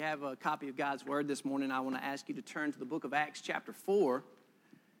Have a copy of God's Word this morning. I want to ask you to turn to the book of Acts chapter 4.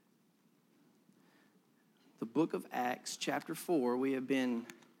 The book of Acts chapter 4. We have been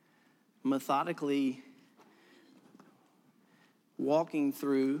methodically walking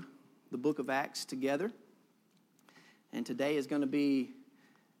through the book of Acts together. And today is going to be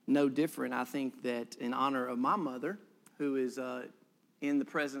no different. I think that in honor of my mother, who is in the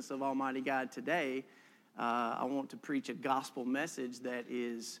presence of Almighty God today, I want to preach a gospel message that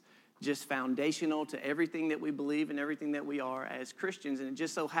is just foundational to everything that we believe and everything that we are as Christians. And it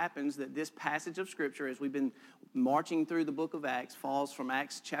just so happens that this passage of Scripture, as we've been marching through the book of Acts, falls from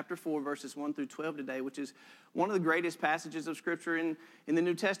Acts chapter 4, verses 1 through 12 today, which is one of the greatest passages of Scripture in the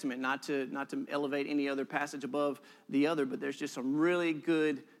New Testament. Not to elevate any other passage above the other, but there's just some really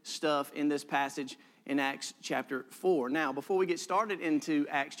good stuff in this passage in Acts chapter 4. Now, before we get started into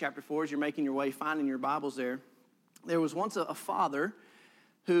Acts chapter 4, as you're making your way, finding your Bibles there was once a father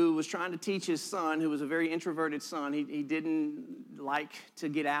who was trying to teach his son, who was a very introverted son. He didn't like to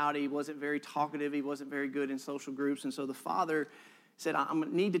get out. He wasn't very talkative. He wasn't very good in social groups. And so the father said, I'm going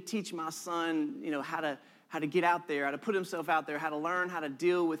to need to teach my son, how to get out there, how to put himself out there, how to learn how to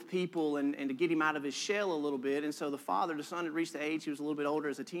deal with people and to get him out of his shell a little bit. And so the son had reached the age, he was a little bit older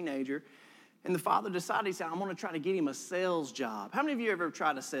as a teenager. And the father decided, he said, I'm going to try to get him a sales job. How many of you ever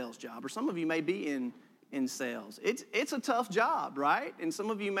tried a sales job? Or some of you may be in sales. It's a tough job, right? And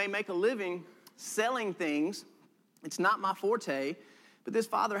some of you may make a living selling things. It's not my forte. But this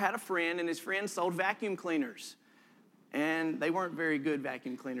father had a friend, and his friend sold vacuum cleaners. And they weren't very good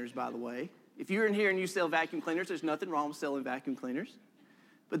vacuum cleaners, by the way. If you're in here and you sell vacuum cleaners, there's nothing wrong with selling vacuum cleaners.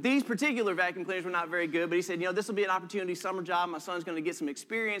 But these particular vacuum cleaners were not very good. But he said, this will be an opportunity, summer job. My son's going to get some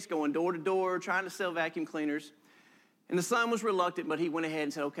experience going door to door, trying to sell vacuum cleaners. And the son was reluctant, but he went ahead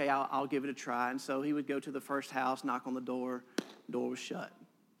and said, okay, I'll give it a try. And so he would go to the first house, knock on the door. Door was shut.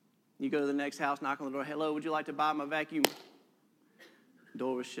 You go to the next house, knock on the door. Hello, would you like to buy my vacuum?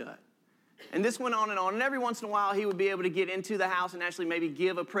 Door was shut. And this went on. And every once in a while, he would be able to get into the house and actually maybe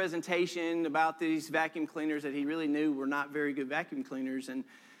give a presentation about these vacuum cleaners that he really knew were not very good vacuum cleaners. And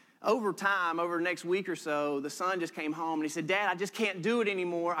over time, over the next week or so, the son just came home and he said, Dad, I just can't do it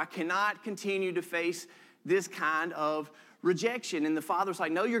anymore. I cannot continue to face this kind of rejection. And the father's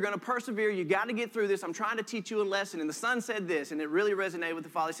like, no, you're going to persevere. You got to get through this. I'm trying to teach you a lesson. And the son said this, and it really resonated with the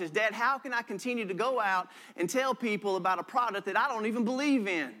father. He says, Dad, how can I continue to go out and tell people about a product that I don't even believe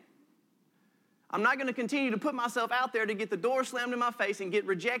in? I'm not going to continue to put myself out there to get the door slammed in my face and get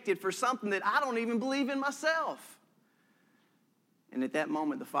rejected for something that I don't even believe in myself. And at that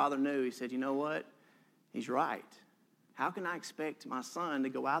moment, the father knew. He said, you know what? He's right. How can I expect my son to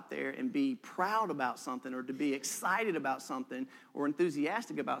go out there and be proud about something or to be excited about something or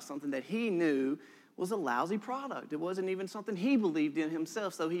enthusiastic about something that he knew was a lousy product? It wasn't even something he believed in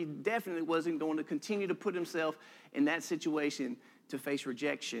himself, so he definitely wasn't going to continue to put himself in that situation to face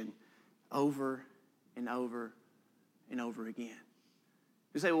rejection over and over and over again.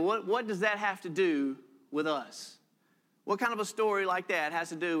 You say, well, what does that have to do with us? What kind of a story like that has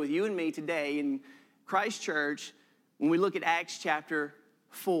to do with you and me today in Christ Church when we look at Acts chapter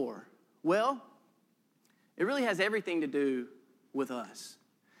 4? Well, it really has everything to do with us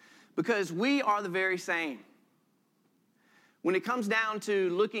because we are the very same. When it comes down to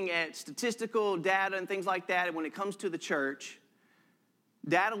looking at statistical data and things like that, and when it comes to the church,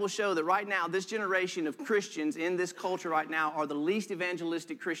 data will show that right now, this generation of Christians in this culture right now are the least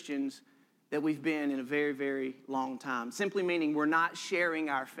evangelistic Christians that we've been in a very, very long time. Simply meaning we're not sharing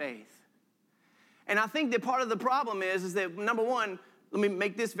our faith. And I think that part of the problem is that, number one, let me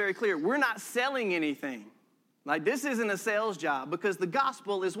make this very clear. We're not selling anything. Like, this isn't a sales job because the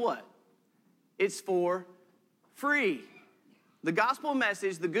gospel is what? It's for free. The gospel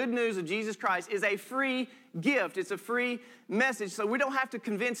message, the good news of Jesus Christ, is a free gift. It's a free message. So we don't have to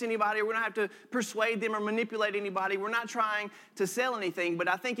convince anybody. We don't have to persuade them or manipulate anybody. We're not trying to sell anything. But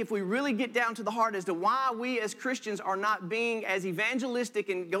I think if we really get down to the heart as to why we as Christians are not being as evangelistic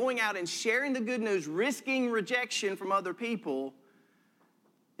and going out and sharing the good news, risking rejection from other people,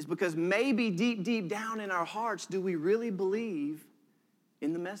 is because maybe deep, deep down in our hearts, do we really believe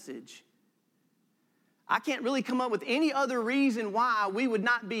in the message? I can't really come up with any other reason why we would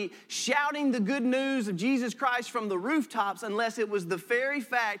not be shouting the good news of Jesus Christ from the rooftops unless it was the very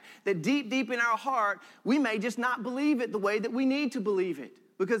fact that deep, deep in our heart, we may just not believe it the way that we need to believe it.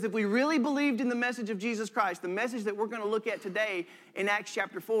 Because if we really believed in the message of Jesus Christ, the message that we're going to look at today in Acts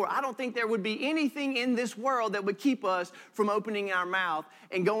chapter 4, I don't think there would be anything in this world that would keep us from opening our mouth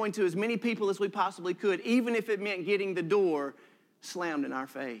and going to as many people as we possibly could, even if it meant getting the door slammed in our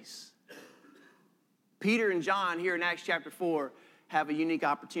face. Peter and John here in Acts chapter 4 have a unique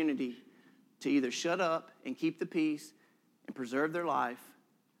opportunity to either shut up and keep the peace and preserve their life,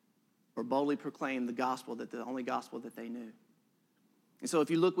 or boldly proclaim the only gospel that they knew. And so if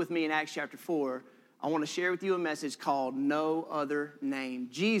you look with me in Acts chapter 4, I want to share with you a message called No Other Name.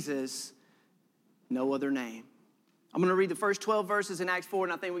 Jesus, no other name. I'm going to read the first 12 verses in Acts 4,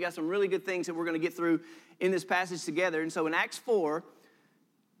 and I think we got some really good things that we're going to get through in this passage together. And so in Acts 4,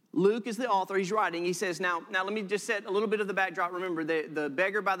 Luke is the author. He's writing. He says, now let me just set a little bit of the backdrop. Remember, the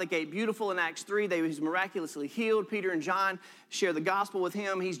beggar by the gate, beautiful in Acts 3. He's miraculously healed. Peter and John share the gospel with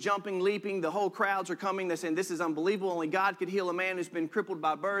him. He's jumping, leaping. The whole crowds are coming. They're saying, this is unbelievable. Only God could heal a man who's been crippled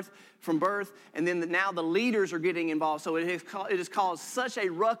from birth. And then now the leaders are getting involved. So it has caused such a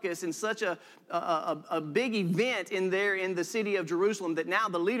ruckus and such a big event in the city of Jerusalem that now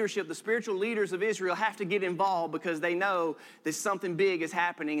the leadership, the spiritual leaders of Israel have to get involved because they know that something big is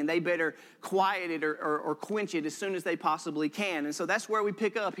happening and they better quiet it or quench it as soon as they possibly can. And so that's where we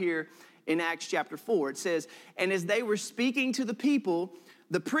pick up here in Acts chapter 4. It says, and as they were speaking to the people,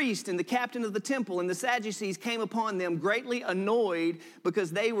 the priest and the captain of the temple and the Sadducees came upon them greatly annoyed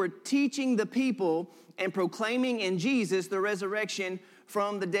because they were teaching the people and proclaiming in Jesus the resurrection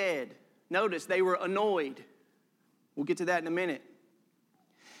from the dead. Notice, they were annoyed. We'll get to that in a minute.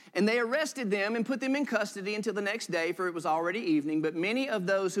 And they arrested them and put them in custody until the next day, for it was already evening. But many of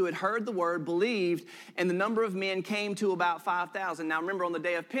those who had heard the word believed, and the number of men came to about 5,000. Now remember, on the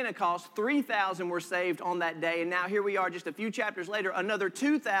day of Pentecost, 3,000 were saved on that day. And now here we are just a few chapters later, another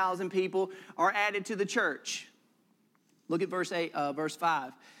 2,000 people are added to the church. Look at verse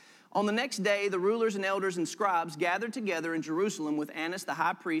 5. On the next day, the rulers and elders and scribes gathered together in Jerusalem with Annas the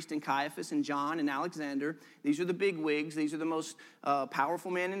high priest and Caiaphas and John and Alexander. These are the big wigs. These are the most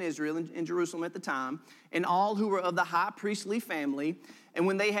powerful men in Israel, in Jerusalem at the time, and all who were of the high priestly family. And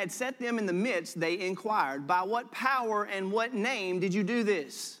when they had set them in the midst, they inquired, by what power and what name did you do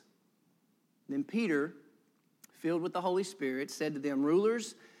this? Then Peter, filled with the Holy Spirit, said to them,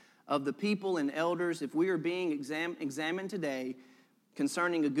 rulers of the people and elders, if we are being examined today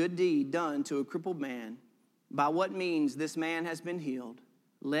concerning a good deed done to a crippled man, by what means this man has been healed,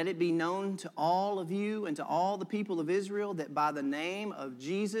 let it be known to all of you and to all the people of Israel that by the name of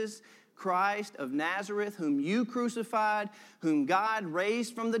Jesus Christ of Nazareth, whom you crucified, whom God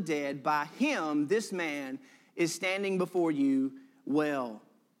raised from the dead, by him this man is standing before you well.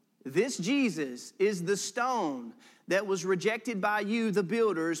 This Jesus is the stone that was rejected by you, the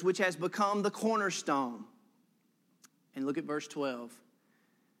builders, which has become the cornerstone. And look at verse 12.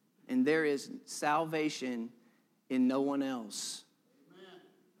 And there is salvation in no one else. Amen.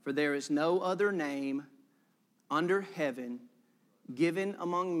 For there is no other name under heaven given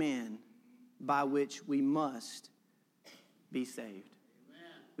among men by which we must be saved.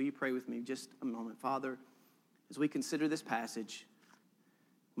 Amen. Will you pray with me just a moment? Father, as we consider this passage,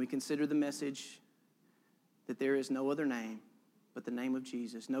 we consider the message that there is no other name but the name of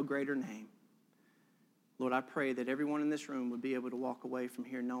Jesus, no greater name. Lord, I pray that everyone in this room would be able to walk away from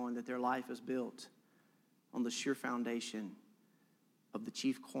here knowing that their life is built on the sure foundation of the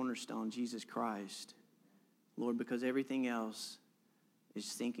chief cornerstone, Jesus Christ. Lord, because everything else is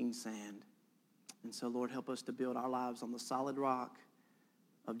sinking sand. And so, Lord, help us to build our lives on the solid rock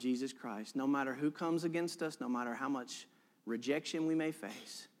of Jesus Christ. No matter who comes against us, no matter how much rejection we may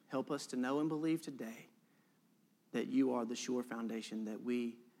face, help us to know and believe today that you are the sure foundation that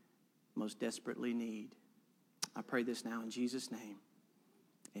we most desperately need. I pray this now in Jesus' name.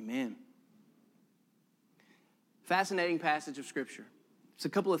 Amen. Fascinating passage of Scripture. It's a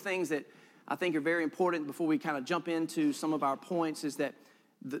couple of things that I think are very important before we kind of jump into some of our points is that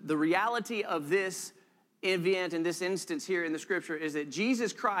the reality of this event in this instance here in the Scripture is that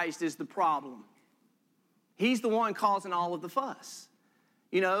Jesus Christ is the problem. He's the one causing all of the fuss.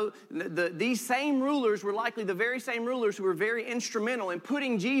 You know, these same rulers were likely the very same rulers who were very instrumental in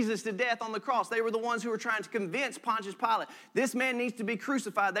putting Jesus to death on the cross. They were the ones who were trying to convince Pontius Pilate, this man needs to be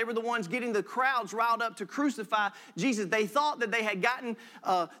crucified. They were the ones getting the crowds riled up to crucify Jesus. They thought that they had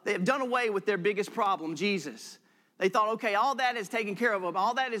done away with their biggest problem, Jesus. They thought, okay, all that is taken care of.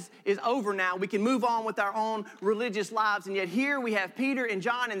 All that is over now. We can move on with our own religious lives. And yet here we have Peter and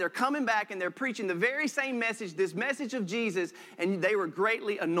John, and they're coming back, and they're preaching the very same message, this message of Jesus, and they were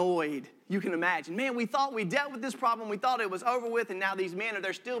greatly annoyed. You can imagine. Man, we thought we dealt with this problem. We thought it was over with, and now these men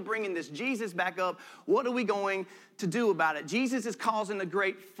they're still bringing this Jesus back up. What are we going to do about it? Jesus is causing a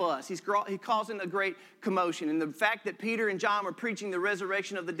great fuss. He's causing a great commotion. And the fact that Peter and John were preaching the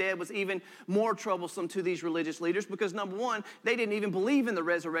resurrection of the dead was even more troublesome to these religious leaders because, number one, they didn't even believe in the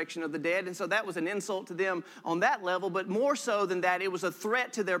resurrection of the dead, and so that was an insult to them on that level. But more so than that, it was a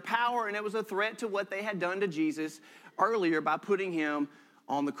threat to their power, and it was a threat to what they had done to Jesus earlier by putting him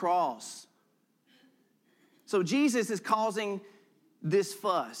on the cross. So Jesus is causing this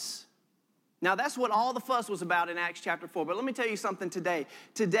fuss. Now, that's what all the fuss was about in Acts chapter 4. But let me tell you something today.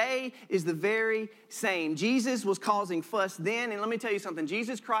 Today is the very same. Jesus was causing fuss then, and let me tell you something.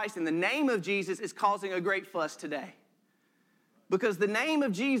 Jesus Christ, in the name of Jesus, is causing a great fuss today. Because the name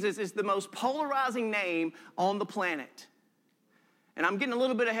of Jesus is the most polarizing name on the planet. And I'm getting a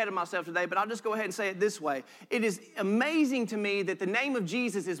little bit ahead of myself today, but I'll just go ahead and say it this way. It is amazing to me that the name of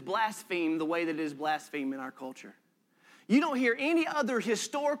Jesus is blasphemed the way that it is blasphemed in our culture. You don't hear any other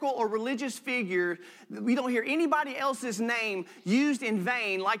historical or religious figure, we don't hear anybody else's name used in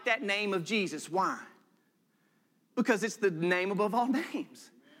vain like that name of Jesus. Why? Because it's the name above all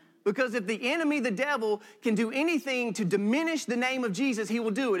names. Because if the enemy, the devil, can do anything to diminish the name of Jesus, he will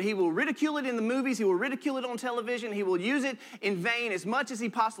do it. He will ridicule it in the movies. He will ridicule it on television. He will use it in vain as much as he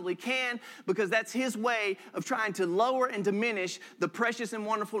possibly can, because that's his way of trying to lower and diminish the precious and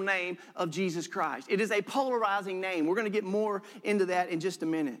wonderful name of Jesus Christ. It is a polarizing name. We're going to get more into that in just a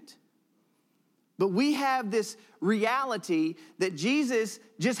minute. But we have this reality that Jesus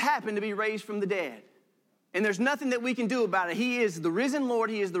just happened to be raised from the dead. And there's nothing that we can do about it. He is the risen Lord.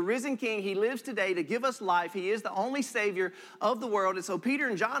 He is the risen King. He lives today to give us life. He is the only Savior of the world. And so Peter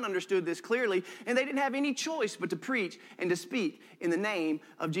and John understood this clearly, and they didn't have any choice but to preach and to speak in the name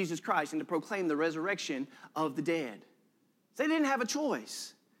of Jesus Christ and to proclaim the resurrection of the dead. They didn't have a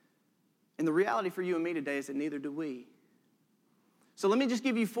choice. And the reality for you and me today is that neither do we. So let me just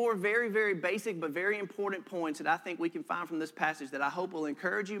give you 4 very, very basic but very important points that I think we can find from this passage that I hope will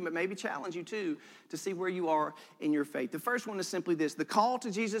encourage you, but maybe challenge you too, to see where you are in your faith. The first one is simply this: the call to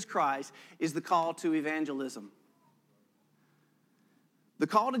Jesus Christ is the call to evangelism. The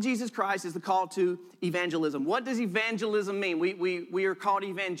call to Jesus Christ is the call to evangelism. What does evangelism mean? We are called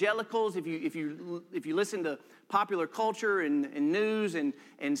evangelicals. If you listen to popular culture and news and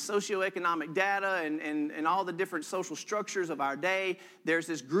socioeconomic data and all the different social structures of our day, there's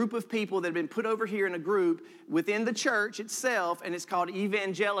this group of people that have been put over here in a group within the church itself, and it's called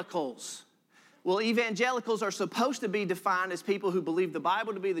evangelicals. Well, evangelicals are supposed to be defined as people who believe the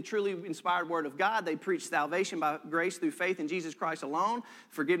Bible to be the truly inspired Word of God. They preach salvation by grace through faith in Jesus Christ alone,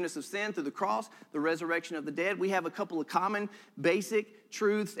 forgiveness of sin through the cross, the resurrection of the dead. We have a couple of common basic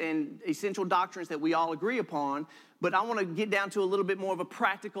truths and essential doctrines that we all agree upon, but I want to get down to a little bit more of a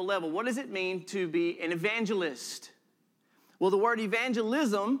practical level. What does it mean to be an evangelist? Well, the word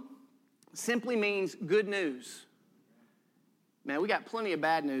evangelism simply means good news. Man, we got plenty of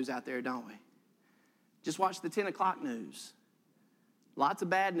bad news out there, don't we? Just watch the 10 o'clock news. Lots of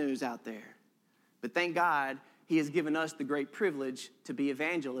bad news out there. But thank God He has given us the great privilege to be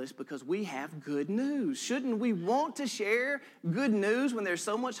evangelists because we have good news. Shouldn't we want to share good news when there's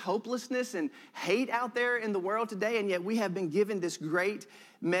so much hopelessness and hate out there in the world today? And yet we have been given this great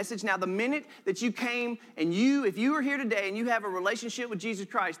message. Now, the minute that you came and if you are here today and you have a relationship with Jesus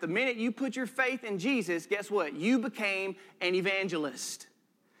Christ, the minute you put your faith in Jesus, guess what? You became an evangelist.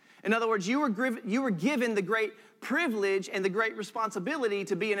 In other words, you were given the great privilege and the great responsibility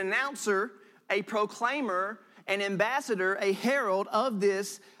to be an announcer, a proclaimer, an ambassador, a herald of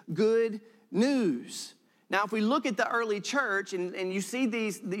this good news. Now, if we look at the early church and you see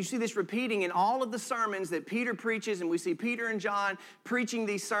this repeating in all of the sermons that Peter preaches, and we see Peter and John preaching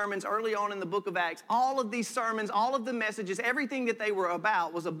these sermons early on in the book of Acts, all of these sermons, all of the messages, everything that they were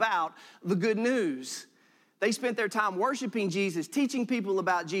about was about the good news. They spent their time worshiping Jesus, teaching people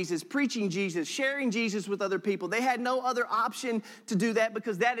about Jesus, preaching Jesus, sharing Jesus with other people. They had no other option to do that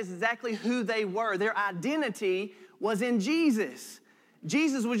because that is exactly who they were. Their identity was in Jesus.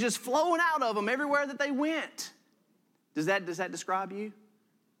 Jesus was just flowing out of them everywhere that they went. Does that describe you?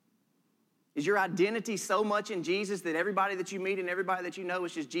 Is your identity so much in Jesus that everybody that you meet and everybody that you know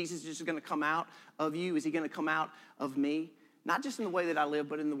is just Jesus just going to come out of you? Is he going to come out of me? Not just in the way that I live,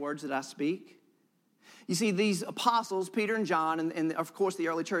 but in the words that I speak. You see, these apostles, Peter and John, and of course the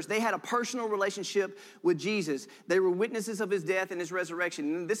early church, they had a personal relationship with Jesus. They were witnesses of his death and his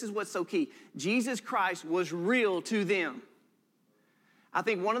resurrection. And this is what's so key. Jesus Christ was real to them. I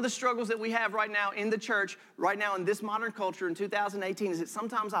think one of the struggles that we have right now in the church, right now in this modern culture in 2018, is that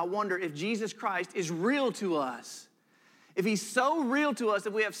sometimes I wonder if Jesus Christ is real to us. If he's so real to us,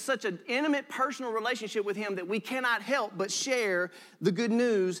 that we have such an intimate personal relationship with him that we cannot help but share the good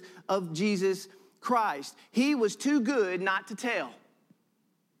news of Jesus Christ. He was too good not to tell.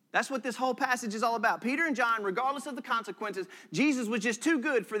 That's what this whole passage is all about. Peter and John, regardless of the consequences, Jesus was just too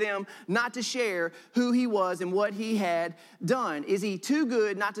good for them not to share who he was and what he had done. Is he too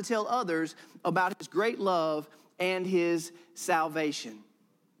good not to tell others about his great love and his salvation?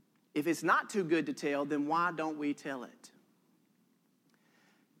 If it's not too good to tell, then why don't we tell it?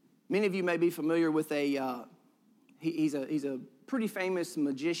 Many of you may be familiar with he's a pretty famous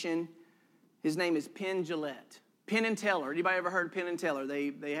magician. His name is Penn Jillette. Penn and Teller. Anybody ever heard of Penn and Teller?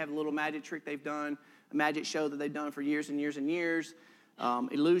 They have a little magic trick they've done, a magic show that they've done for years and years and years.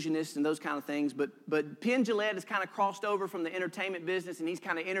 Illusionists and those kind of things. But Penn Jillette has kind of crossed over from the entertainment business, and he's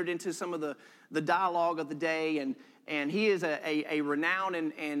kind of entered into some of the dialogue of the day. And he is a renowned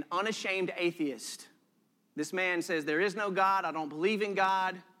and unashamed atheist. This man says, there is no God. I don't believe in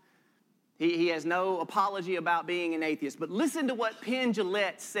God. He has no apology about being an atheist. But listen to what Penn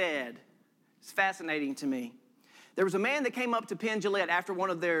Jillette said. It's fascinating to me. There was a man that came up to Penn Jillette after one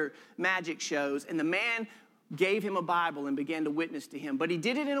of their magic shows, and the man gave him a Bible and began to witness to him. But he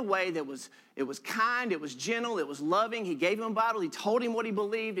did it in a way that was kind, it was gentle, it was loving. He gave him a Bible, he told him what he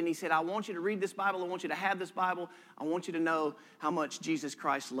believed, and he said, I want you to read this Bible, I want you to have this Bible, I want you to know how much Jesus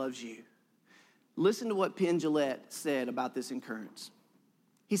Christ loves you. Listen to what Penn Jillette said about this occurrence.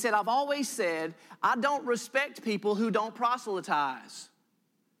 He said, I've always said, I don't respect people who don't proselytize.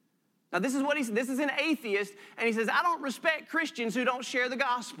 Now this is an atheist, and he says, I don't respect Christians who don't share the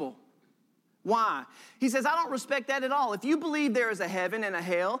gospel. Why? He says, I don't respect that at all. If you believe there is a heaven and a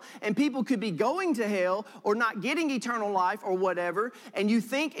hell, and people could be going to hell or not getting eternal life or whatever, and you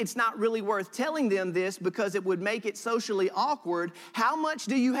think it's not really worth telling them this because it would make it socially awkward, how much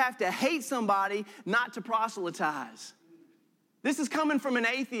do you have to hate somebody not to proselytize? This is coming from an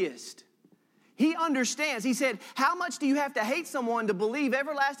atheist. He understands. He said, how much do you have to hate someone to believe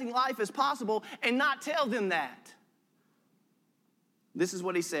everlasting life is possible and not tell them that? This is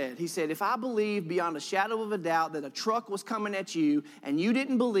what he said. He said, if I believed beyond a shadow of a doubt that a truck was coming at you and you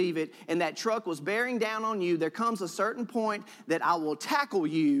didn't believe it and that truck was bearing down on you, there comes a certain point that I will tackle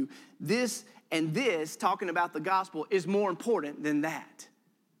you. This and this, talking about the gospel, is more important than that.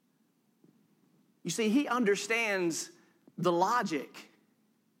 You see, he understands the logic.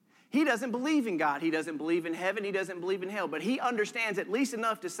 He doesn't believe in God. He doesn't believe in heaven. He doesn't believe in hell. But he understands at least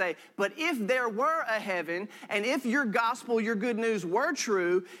enough to say, but if there were a heaven, and if your gospel, your good news were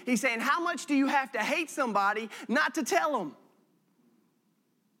true, he's saying, how much do you have to hate somebody not to tell them?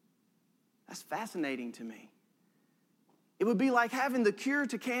 That's fascinating to me. It would be like having the cure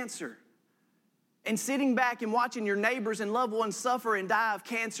to cancer and sitting back and watching your neighbors and loved ones suffer and die of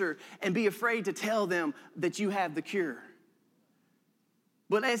cancer and be afraid to tell them that you have the cure.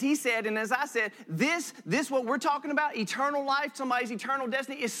 But as he said, and as I said, this what we're talking about, eternal life, somebody's eternal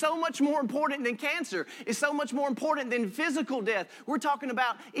destiny, is so much more important than cancer. It's so much more important than physical death. We're talking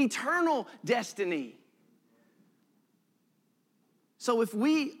about eternal destiny. So if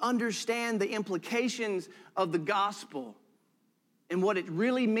we understand the implications of the gospel and what it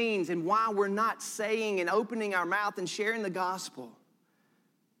really means and why we're not saying and opening our mouth and sharing the gospel,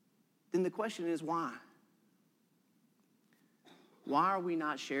 then the question is why? Why are we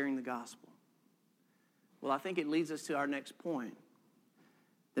not sharing the gospel? Well, I think it leads us to our next point.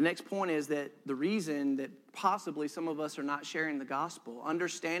 The next point is that the reason that possibly some of us are not sharing the gospel,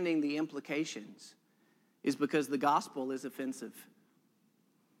 understanding the implications, is because the gospel is offensive.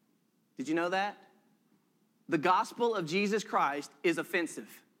 Did you know that? The gospel of Jesus Christ is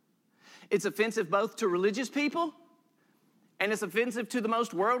offensive. It's offensive both to religious people and it's offensive to the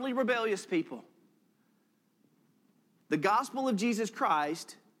most worldly, rebellious people. The gospel of Jesus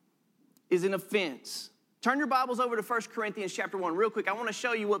Christ is an offense. Turn your Bibles over to 1 Corinthians chapter 1 real quick. I want to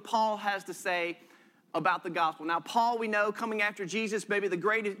show you what Paul has to say about the gospel. Now, Paul, we know, coming after Jesus, maybe the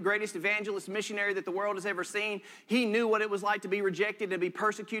greatest evangelist missionary that the world has ever seen, he knew what it was like to be rejected and be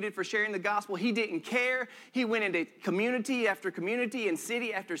persecuted for sharing the gospel. He didn't care. He went into community after community and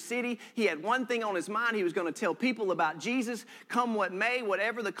city after city. He had one thing on his mind. He was going to tell people about Jesus, come what may,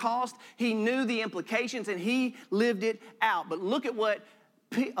 whatever the cost. He knew the implications and he lived it out. But look at what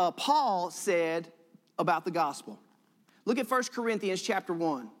Paul said about the gospel. Look at 1 Corinthians chapter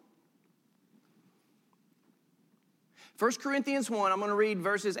 1. 1 Corinthians 1, I'm going to read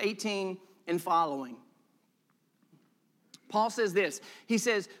verses 18 and following. Paul says this. He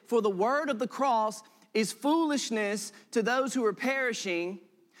says, for the word of the cross is foolishness to those who are perishing,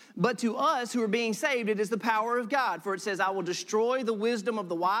 but to us who are being saved, it is the power of God. For it says, I will destroy the wisdom of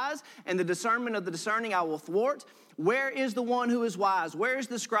the wise, and the discernment of the discerning I will thwart. Where is the one who is wise? Where is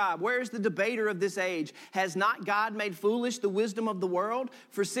the scribe? Where is the debater of this age? Has not God made foolish the wisdom of the world?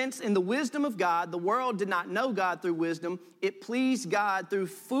 For since in the wisdom of God, the world did not know God through wisdom, it pleased God through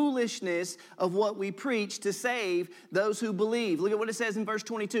foolishness of what we preach to save those who believe. Look at what it says in verse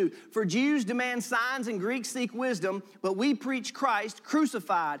 22. For Jews demand signs and Greeks seek wisdom, but we preach Christ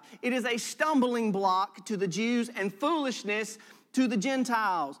crucified. It is a stumbling block to the Jews and foolishness to the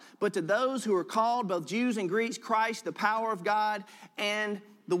Gentiles, but to those who are called, both Jews and Greeks, Christ, the power of God and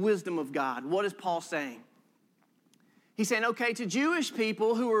the wisdom of God. What is Paul saying? He's saying, okay, to Jewish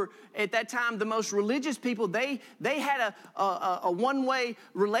people who were at that time the most religious people, they had a one-way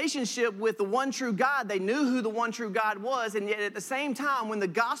relationship with the one true God. They knew who the one true God was, and yet at the same time, when the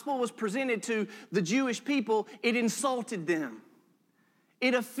gospel was presented to the Jewish people, it insulted them.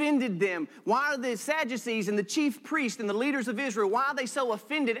 It offended them. Why are the Sadducees and the chief priests and the leaders of Israel, why are they so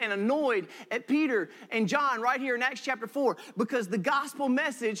offended and annoyed at Peter and John right here in Acts chapter 4? Because the gospel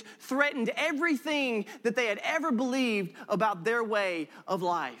message threatened everything that they had ever believed about their way of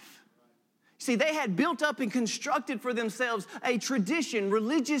life. See, they had built up and constructed for themselves a tradition,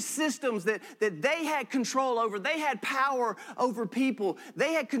 religious systems that they had control over. They had power over people.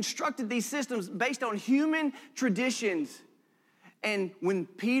 They had constructed these systems based on human traditions. And when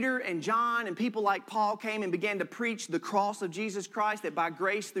Peter and John and people like Paul came and began to preach the cross of Jesus Christ, that by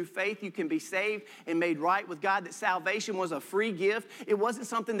grace through faith you can be saved and made right with God, that salvation was a free gift. It wasn't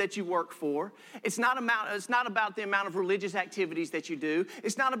something that you work for. It's not about the amount of religious activities that you do.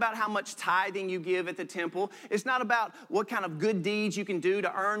 It's not about how much tithing you give at the temple. It's not about what kind of good deeds you can do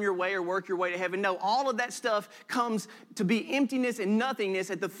to earn your way or work your way to heaven. No, all of that stuff comes to be emptiness and nothingness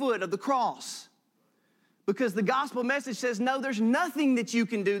at the foot of the cross. Because the gospel message says, no, there's nothing that you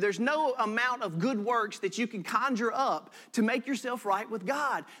can do. There's no amount of good works that you can conjure up to make yourself right with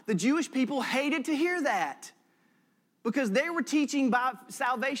God. The Jewish people hated to hear that because they were teaching by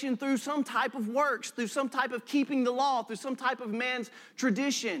salvation through some type of works, through some type of keeping the law, through some type of man's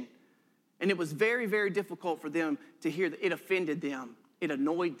tradition. And it was very, very difficult for them to hear that. It offended them. It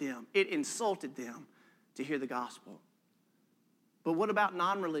annoyed them. It insulted them to hear the gospel. But what about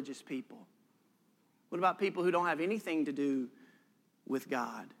non-religious people? What about people who don't have anything to do with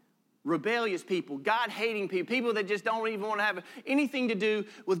God? Rebellious people, God-hating people, people that just don't even want to have anything to do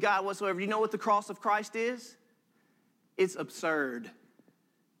with God whatsoever. Do you know what the cross of Christ is? It's absurd.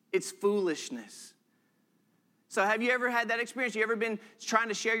 It's foolishness. So have you ever had that experience? You ever been trying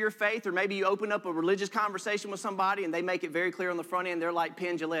to share your faith, or maybe you open up a religious conversation with somebody and they make it very clear on the front end, they're like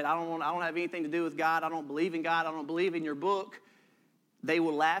Penn Jillette. I don't have anything to do with God. I don't believe in God. I don't believe in your book. They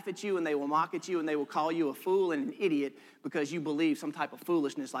will laugh at you and they will mock at you and they will call you a fool and an idiot because you believe some type of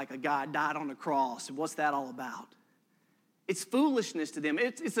foolishness like a God died on the cross. What's that all about? It's foolishness to them.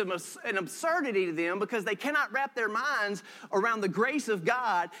 It's an absurdity to them because they cannot wrap their minds around the grace of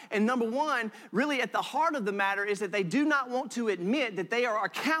God. And number one, really at the heart of the matter is that they do not want to admit that they are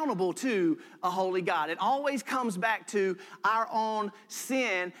accountable to a holy God. It always comes back to our own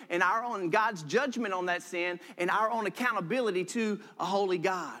sin and our own God's judgment on that sin and our own accountability to a holy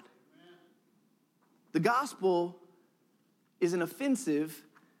God. The gospel is an offensive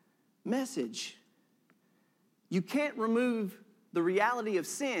message. You can't remove the reality of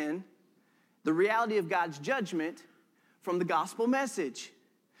sin, the reality of God's judgment, from the gospel message.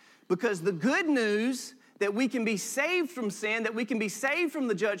 Because the good news that we can be saved from sin, that we can be saved from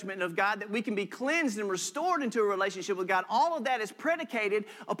the judgment of God, that we can be cleansed and restored into a relationship with God, all of that is predicated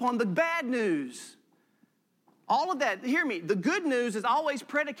upon the bad news. All of that, hear me, the good news is always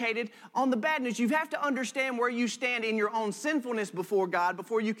predicated on the bad news. You have to understand where you stand in your own sinfulness before God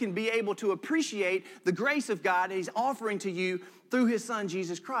before you can be able to appreciate the grace of God that He's offering to you through His Son,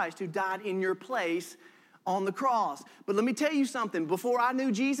 Jesus Christ, who died in your place on the cross. But let me tell you something. Before I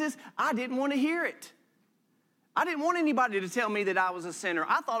knew Jesus, I didn't want to hear it. I didn't want anybody to tell me that I was a sinner.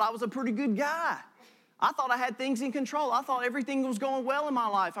 I thought I was a pretty good guy. I thought I had things in control. I thought everything was going well in my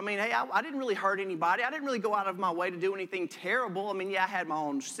life. I mean, hey, I didn't really hurt anybody. I didn't really go out of my way to do anything terrible. I mean, yeah, I had my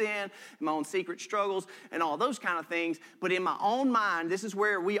own sin, my own secret struggles, and all those kind of things. But in my own mind, this is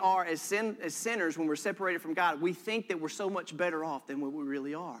where we are as sinners when we're separated from God. We think that we're so much better off than what we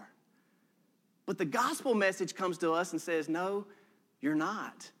really are. But the gospel message comes to us and says, no, you're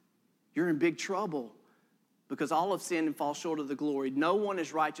not. You're in big trouble. Because all have sinned and fall short of the glory. No one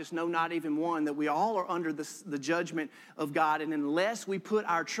is righteous, no, not even one. That we all are under the judgment of God. And unless we put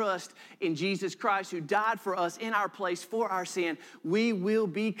our trust in Jesus Christ, who died for us in our place for our sin, we will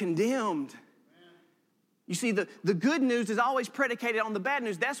be condemned. Amen. You see, the good news is always predicated on the bad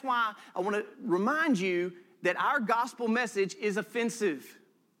news. That's why I want to remind you that our gospel message is offensive.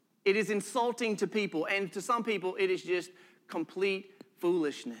 It is insulting to people. And to some people, it is just complete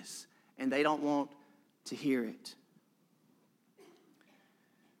foolishness. And they don't want to hear it.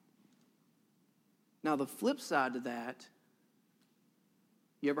 Now, the flip side to that,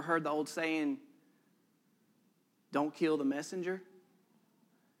 you ever heard the old saying, don't kill the messenger?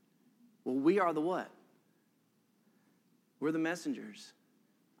 Well, we are the what? We're the messengers.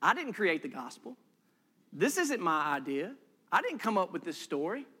 I didn't create the gospel. This isn't my idea. I didn't come up with this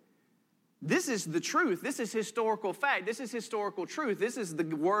story. This is the truth. This is historical fact. This is historical truth. This is the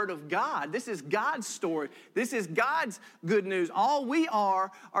word of God. This is God's story. This is God's good news. All we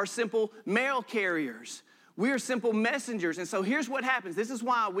are simple mail carriers. We are simple messengers. And so here's what happens. This is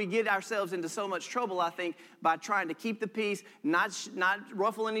why we get ourselves into so much trouble, I think, by trying to keep the peace, not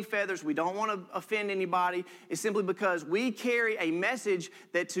ruffle any feathers. We don't want to offend anybody. It's simply because we carry a message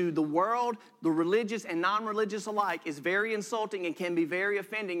that to the world, the religious and non-religious alike, is very insulting and can be very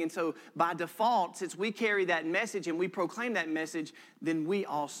offending. And so by default, since we carry that message and we proclaim that message, then we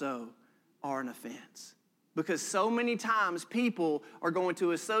also are an offense. Because so many times people are going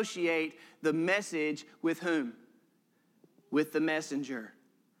to associate the message with whom? With the messenger.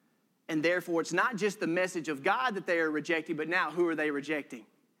 And therefore, it's not just the message of God that they are rejecting, but now who are they rejecting?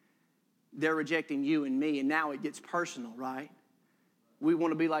 They're rejecting you and me, and now it gets personal, right? We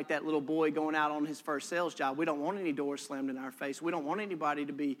want to be like that little boy going out on his first sales job. We don't want any doors slammed in our face. We don't want anybody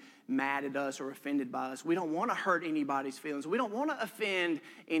to be mad at us or offended by us. We don't want to hurt anybody's feelings. We don't want to offend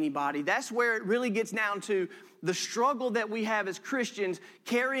anybody. That's where it really gets down to the struggle that we have as Christians,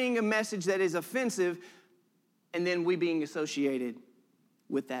 carrying a message that is offensive, and then we being associated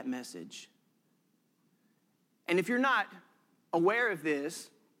with that message. And if you're not aware of this,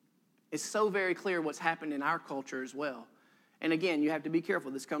 it's so very clear what's happened in our culture as well. And again, you have to be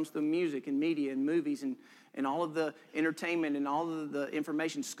careful. This comes through music and media and movies and all of the entertainment and all of the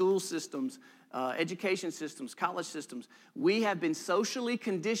information, school systems, education systems, college systems. We have been socially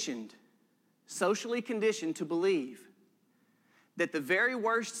conditioned to believe that the very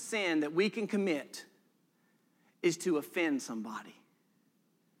worst sin that we can commit is to offend somebody.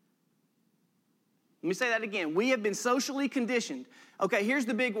 Let me say that again. We have been socially conditioned. Okay, here's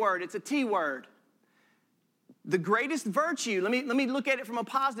the big word. It's a T word. The greatest virtue, let me look at it from a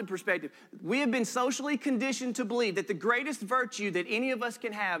positive perspective. We have been socially conditioned to believe that the greatest virtue that any of us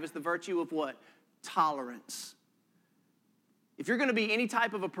can have is the virtue of what? Tolerance. If you're going to be any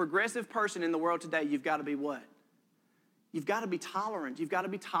type of a progressive person in the world today, you've got to be what? You've got to be tolerant. You've got to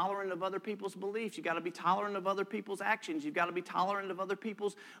be tolerant of other people's beliefs. You've got to be tolerant of other people's actions. You've got to be tolerant of other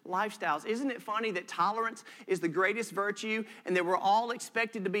people's lifestyles. Isn't it funny that tolerance is the greatest virtue and that we're all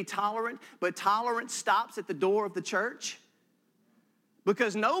expected to be tolerant, but tolerance stops at the door of the church?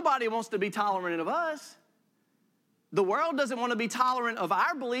 Because nobody wants to be tolerant of us. The world doesn't want to be tolerant of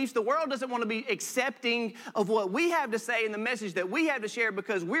our beliefs. The world doesn't want to be accepting of what we have to say and the message that we have to share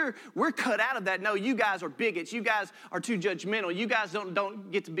because we're cut out of that. No, you guys are bigots. You guys are too judgmental. You guys don't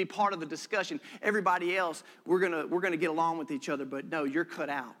get to be part of the discussion. Everybody else, we're gonna get along with each other, but no, you're cut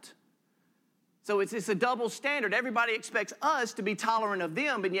out. So it's a double standard. Everybody expects us to be tolerant of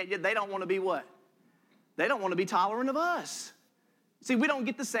them, but yet they don't want to be what? They don't want to be tolerant of us. See, we don't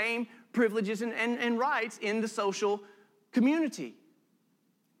get the same privileges and rights in the social community.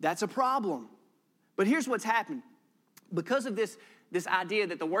 That's a problem. But here's what's happened. Because of this idea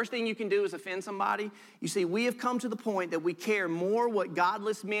that the worst thing you can do is offend somebody, you see, we have come to the point that we care more what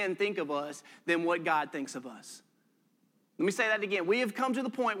godless men think of us than what God thinks of us. Let me say that again. We have come to the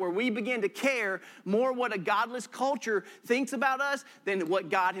point where we begin to care more what a godless culture thinks about us than what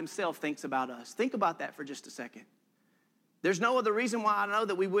God himself thinks about us. Think about that for just a second. There's no other reason why I know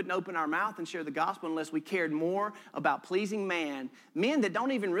that we wouldn't open our mouth and share the gospel unless we cared more about pleasing men that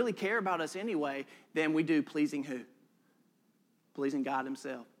don't even really care about us anyway, than we do pleasing who? Pleasing God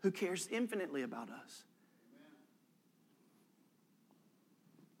himself, who cares infinitely about us.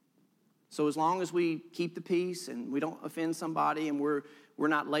 So as long as we keep the peace and we don't offend somebody and we're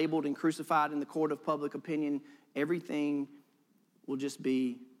not labeled and crucified in the court of public opinion, everything will just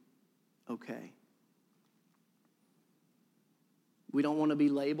be okay. We don't want to be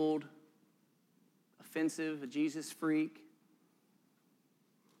labeled offensive, a Jesus freak.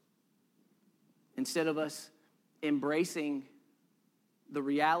 Instead of us embracing the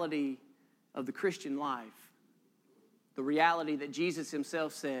reality of the Christian life, the reality that Jesus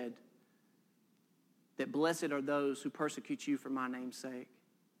himself said, that blessed are those who persecute you for my name's sake.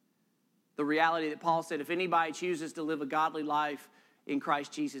 The reality that Paul said, if anybody chooses to live a godly life in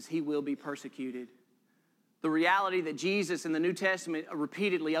Christ Jesus, he will be persecuted. The reality that Jesus in the New Testament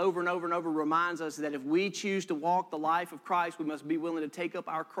repeatedly over and over and over reminds us that if we choose to walk the life of Christ, we must be willing to take up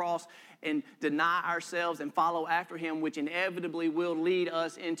our cross and deny ourselves and follow after him, which inevitably will lead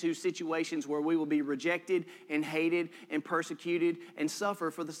us into situations where we will be rejected and hated and persecuted and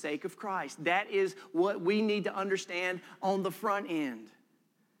suffer for the sake of Christ. That is what we need to understand on the front end.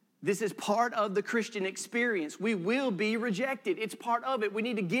 This is part of the Christian experience. We will be rejected. It's part of it. We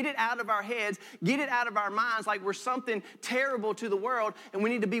need to get it out of our heads, get it out of our minds like we're something terrible to the world, and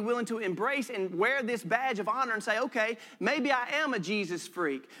we need to be willing to embrace and wear this badge of honor and say, okay, maybe I am a Jesus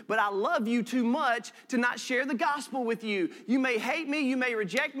freak, but I love you too much to not share the gospel with you. You may hate me, you may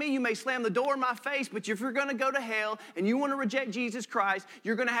reject me, you may slam the door in my face, but if you're going to go to hell and you want to reject Jesus Christ,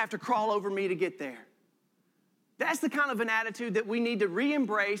 you're going to have to crawl over me to get there. That's the kind of an attitude that we need to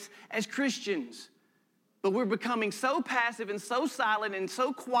re-embrace as Christians. But we're becoming so passive and so silent and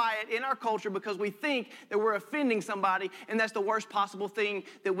so quiet in our culture because we think that we're offending somebody, and that's the worst possible thing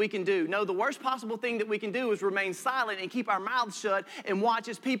that we can do. No, the worst possible thing that we can do is remain silent and keep our mouths shut and watch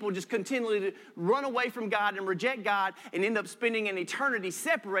as people just continually run away from God and reject God and end up spending an eternity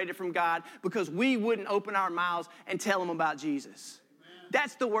separated from God because we wouldn't open our mouths and tell them about Jesus. Amen.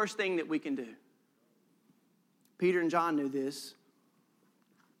 That's the worst thing that we can do. Peter and John knew this.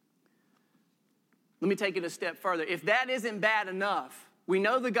 Let me take it a step further. If that isn't bad enough, we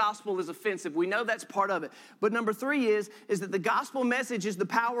know the gospel is offensive. We know that's part of it. But number 3 is that the gospel message is the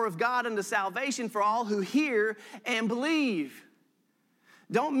power of God unto salvation for all who hear and believe.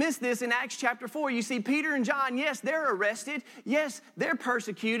 Don't miss this in Acts chapter 4. You see Peter and John, yes, they're arrested. Yes, they're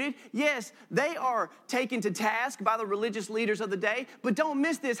persecuted. Yes, they are taken to task by the religious leaders of the day. But don't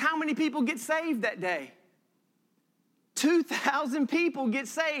miss this. How many people get saved that day? 2,000 people get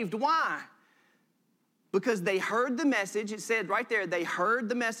saved. Why? Because they heard the message. It said right there, they heard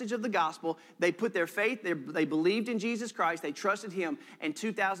the message of the gospel. They put their faith, they believed in Jesus Christ. They trusted him, and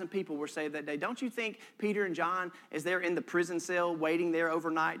 2,000 people were saved that day. Don't you think Peter and John, as they're in the prison cell waiting there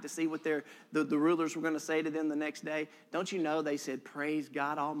overnight to see what the rulers were going to say to them the next day, don't you know they said, praise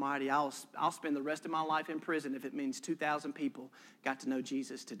God Almighty, I'll spend the rest of my life in prison if it means 2,000 people got to know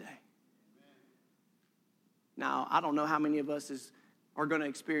Jesus today. Now, I don't know how many of us are going to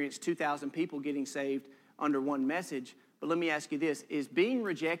experience 2,000 people getting saved under one message, but let me ask you this. Is being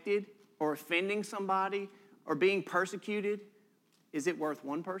rejected or offending somebody or being persecuted, is it worth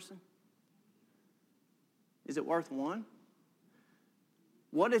one person? Is it worth one?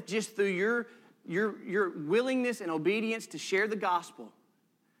 What if just through your willingness and obedience to share the gospel,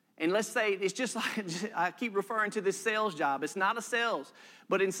 and let's say it's just like, I keep referring to this sales job. It's not a sales.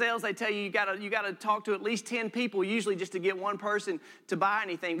 But in sales, they tell you you gotta talk to at least 10 people, usually just to get one person to buy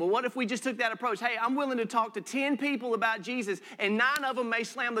anything. Well, what if we just took that approach? Hey, I'm willing to talk to 10 people about Jesus, and 9 of them may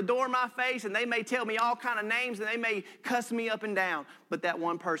slam the door in my face, and they may tell me all kind of names, and they may cuss me up and down. But that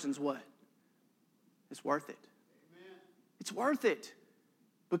one person's what? It's worth it. Amen. It's worth it.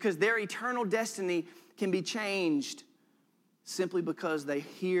 Because their eternal destiny can be changed simply because they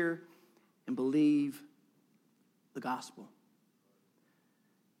hear and believe the gospel.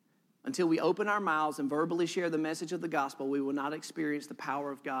 Until we open our mouths and verbally share the message of the gospel, we will not experience the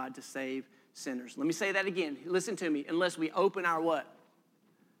power of God to save sinners. Let me say that again. Listen to me. Unless we open our what?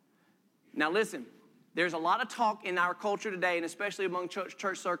 Now listen, there's a lot of talk in our culture today, and especially among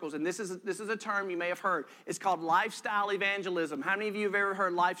church circles, and this is a term you may have heard. It's called lifestyle evangelism. How many of you have ever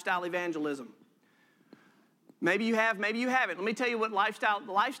heard lifestyle evangelism? Maybe you have, maybe you haven't. Let me tell you what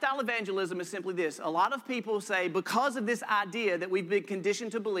lifestyle evangelism is simply this. A lot of people say because of this idea that we've been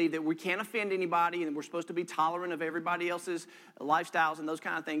conditioned to believe that we can't offend anybody and we're supposed to be tolerant of everybody else's lifestyles and those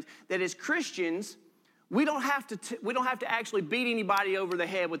kind of things, that as Christians, we don't have to actually beat anybody over the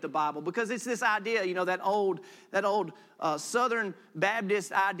head with the Bible, because it's this idea, that old Southern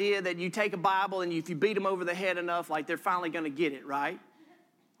Baptist idea that you take a Bible and if you beat them over the head enough, like they're finally going to get it, right?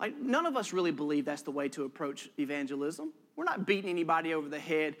 Like, none of us really believe that's the way to approach evangelism. We're not beating anybody over the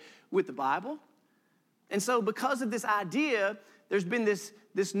head with the Bible. And so because of this idea, there's been this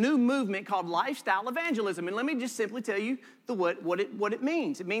new movement called lifestyle evangelism. And let me just simply tell you what it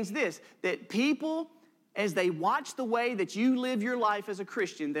means. It means this, that people, as they watch the way that you live your life as a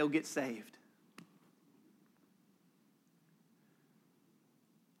Christian, they'll get saved.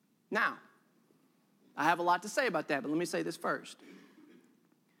 Now, I have a lot to say about that, but let me say this first.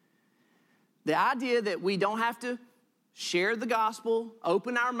 The idea that we don't have to share the gospel,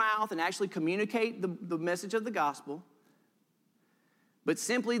 open our mouth, and actually communicate the message of the gospel, but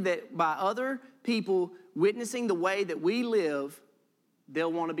simply that by other people witnessing the way that we live,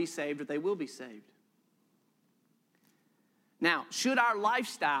 they'll want to be saved or they will be saved. Now, should our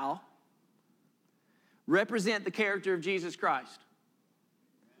lifestyle represent the character of Jesus Christ?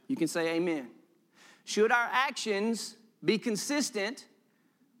 You can say amen. Should our actions be consistent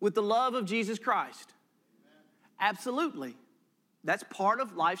with the love of Jesus Christ? Absolutely. That's part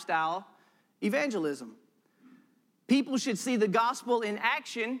of lifestyle evangelism. People should see the gospel in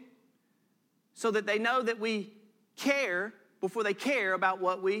action so that they know that we care before they care about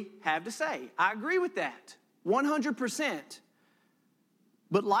what we have to say. I agree with that, 100%.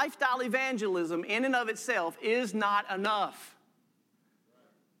 But lifestyle evangelism in and of itself is not enough.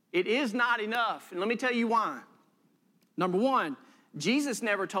 It is not enough. And let me tell you why. Number one, Jesus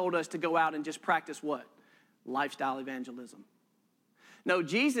never told us to go out and just practice what? Lifestyle evangelism. No,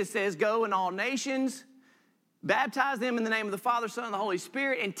 Jesus says, go in all nations, baptize them in the name of the Father, Son, and the Holy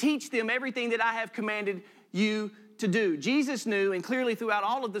Spirit, and teach them everything that I have commanded you to do. Jesus knew, and clearly throughout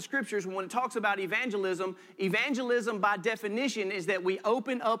all of the scriptures, when it talks about evangelism, evangelism by definition is that we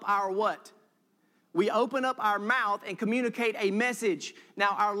open up our what? We open up our mouth and communicate a message. Now,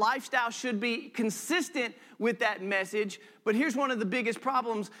 our lifestyle should be consistent with that message, but here's one of the biggest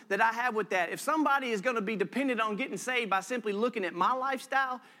problems that I have with that. If somebody is going to be dependent on getting saved by simply looking at my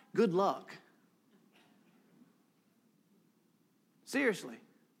lifestyle, good luck. Seriously.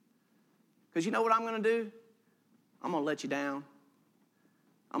 Because you know what I'm going to do? I'm going to let you down.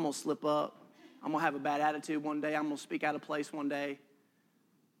 I'm going to slip up. I'm going to have a bad attitude one day. I'm going to speak out of place one day.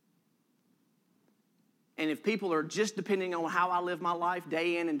 And if people are just depending on how I live my life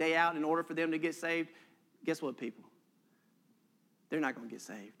day in and day out in order for them to get saved, guess what, people? They're not going to get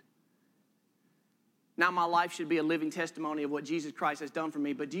saved. Now, my life should be a living testimony of what Jesus Christ has done for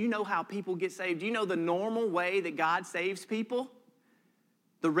me, but do you know how people get saved? Do you know the normal way that God saves people?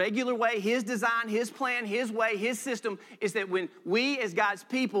 The regular way, His design, His plan, His way, His system is that when we as God's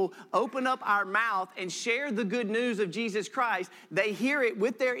people open up our mouth and share the good news of Jesus Christ, they hear it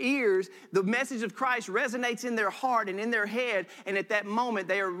with their ears. The message of Christ resonates in their heart and in their head, and at that moment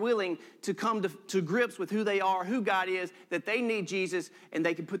they are willing to come to grips with who they are, who God is, that they need Jesus, and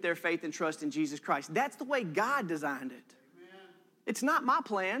they can put their faith and trust in Jesus Christ. That's the way God designed it. Amen. It's not my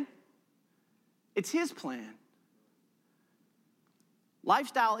plan. It's His plan.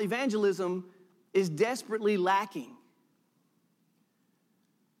 Lifestyle evangelism is desperately lacking.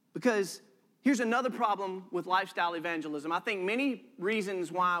 Because here's another problem with lifestyle evangelism. I think many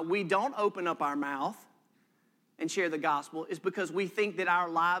reasons why we don't open up our mouth and share the gospel is because we think that our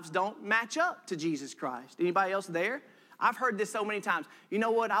lives don't match up to Jesus Christ. Anybody else there? I've heard this so many times. You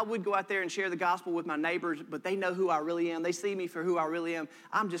know what? I would go out there and share the gospel with my neighbors, but they know who I really am. They see me for who I really am.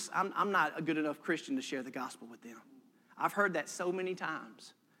 I'm not a good enough Christian to share the gospel with them. I've heard that so many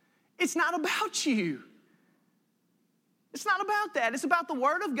times. It's not about you. It's not about that. It's about the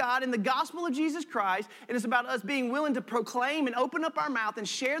Word of God and the gospel of Jesus Christ, and it's about us being willing to proclaim and open up our mouth and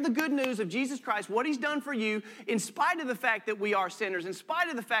share the good news of Jesus Christ, what He's done for you, in spite of the fact that we are sinners, in spite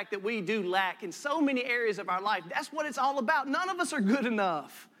of the fact that we do lack in so many areas of our life. That's what it's all about. None of us are good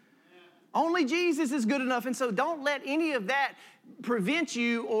enough. Only Jesus is good enough, and so don't let any of that prevent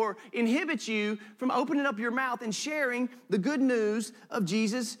you or inhibit you from opening up your mouth and sharing the good news of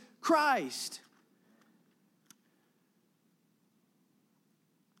Jesus Christ.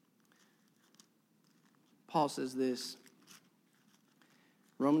 Paul says this,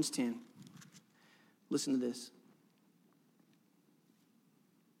 Romans 10. Listen to this.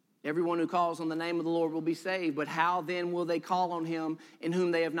 Everyone who calls on the name of the Lord will be saved, but how then will they call on Him in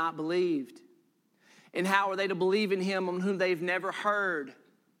whom they have not believed? And how are they to believe in Him on whom they've never heard?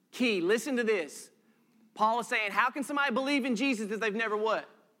 Key, listen to this. Paul is saying, how can somebody believe in Jesus if they've never what?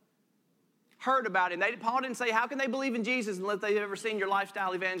 Heard about Him. Paul didn't say, how can they believe in Jesus unless they've ever seen your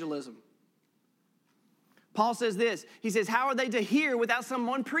lifestyle evangelism? Paul says this. He says, how are they to hear without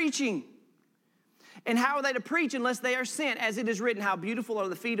someone preaching? And how are they to preach unless they are sent? As it is written, how beautiful are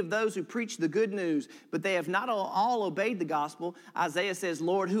the feet of those who preach the good news. But they have not all obeyed the gospel. Isaiah says,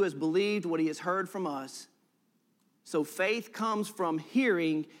 Lord, who has believed what he has heard from us? So faith comes from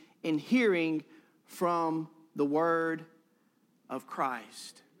hearing, and hearing from the word of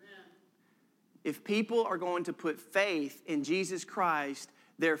Christ. Amen. If people are going to put faith in Jesus Christ,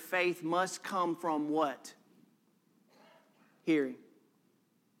 their faith must come from what? Hearing.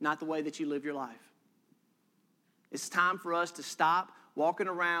 Not the way that you live your life. It's time for us to stop walking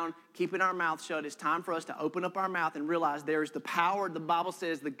around, keeping our mouth shut. It's time for us to open up our mouth and realize there is the power. The Bible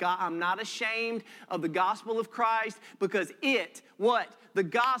says, I'm not ashamed of the gospel of Christ, because what? The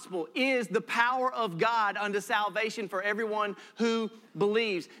gospel is the power of God unto salvation for everyone who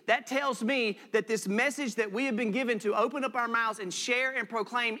believes. That tells me that this message that we have been given to open up our mouths and share and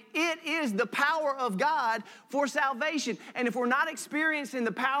proclaim, it is the power of God for salvation. And if we're not experiencing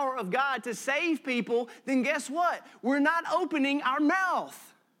the power of God to save people, then guess what? We're not opening our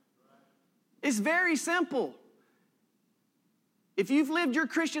mouth. It's very simple. If you've lived your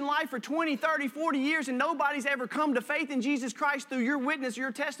Christian life for 20, 30, 40 years and nobody's ever come to faith in Jesus Christ through your witness,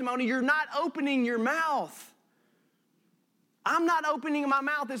 your testimony, you're not opening your mouth. I'm not opening my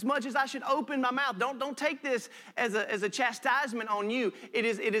mouth as much as I should open my mouth. Don't take this as a chastisement on you. It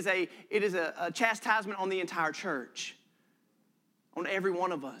is a chastisement on the entire church, on every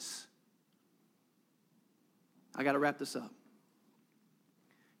one of us. I got to wrap this up.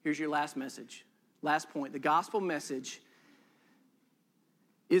 Here's your last message. Last point. The gospel message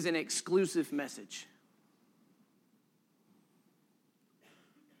is an exclusive message.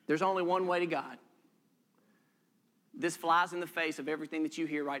 There's only one way to God. This flies in the face of everything that you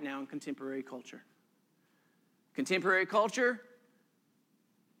hear right now in contemporary culture. Contemporary culture,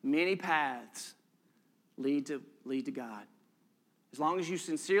 many paths lead to God. As long as you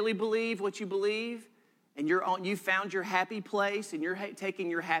sincerely believe what you believe, and you found your happy place, and you're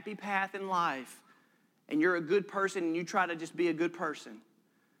taking your happy path in life, and you're a good person, and you try to just be a good person,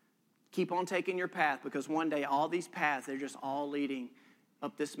 keep on taking your path, because one day all these paths, they're just all leading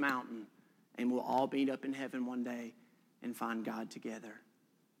up this mountain, and we'll all meet up in heaven one day and find God together.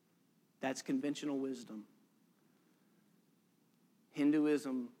 That's conventional wisdom.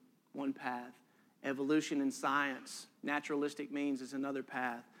 Hinduism, one path. Evolution and science, naturalistic means is another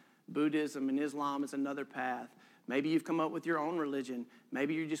path. Buddhism and Islam is another path. Maybe you've come up with your own religion.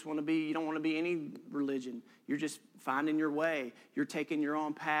 Maybe you don't want to be any religion. You're just finding your way. You're taking your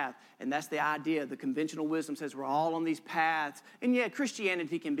own path. And that's the idea. The conventional wisdom says we're all on these paths. And yeah,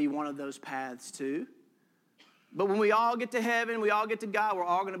 Christianity can be one of those paths too. But when we all get to heaven, we all get to God, we're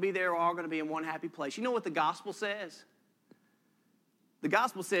all going to be there, we're all going to be in one happy place. You know what the gospel says? The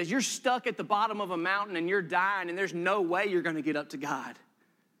gospel says you're stuck at the bottom of a mountain and you're dying and there's no way you're going to get up to God.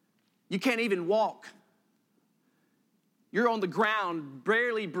 You can't even walk. You're on the ground,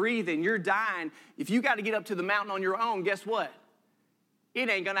 barely breathing, you're dying. If you got to get up to the mountain on your own, guess what? It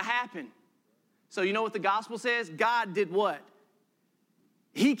ain't going to happen. So you know what the gospel says? God did what?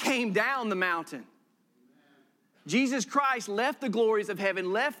 He came down the mountain. Jesus Christ left the glories of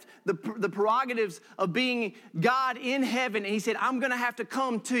heaven, left the prerogatives of being God in heaven, and he said, I'm going to have to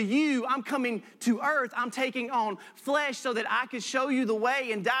come to you. I'm coming to earth. I'm taking on flesh so that I could show you the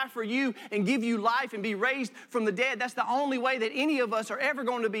way and die for you and give you life and be raised from the dead. That's the only way that any of us are ever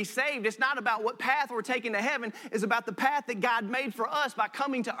going to be saved. It's not about what path we're taking to heaven. It's about the path that God made for us by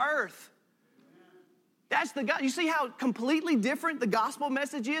coming to earth. That's the God. You see how completely different the gospel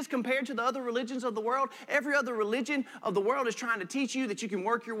message is compared to the other religions of the world? Every other religion of the world is trying to teach you that you can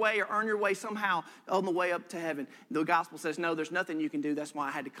work your way or earn your way somehow on the way up to heaven. The gospel says, no, there's nothing you can do. That's why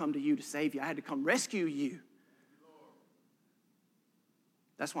I had to come to you to save you. I had to come rescue you.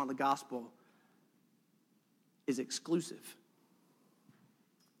 That's why the gospel is exclusive.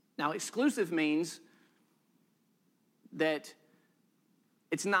 Now, exclusive means that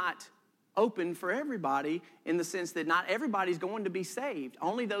it's not open for everybody in the sense that not everybody's going to be saved.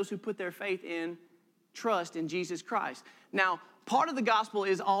 Only those who put their faith in, trust in Jesus Christ. Now, part of the gospel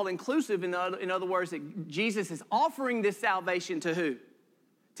is all-inclusive. In other words, that Jesus is offering this salvation to who?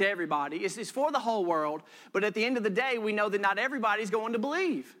 To everybody. It's for the whole world. But at the end of the day, we know that not everybody's going to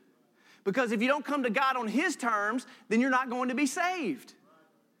believe. Because if you don't come to God on his terms, then you're not going to be saved.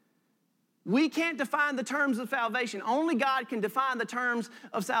 We can't define the terms of salvation. Only God can define the terms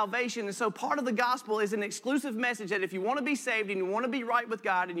of salvation. And so part of the gospel is an exclusive message that if you want to be saved and you want to be right with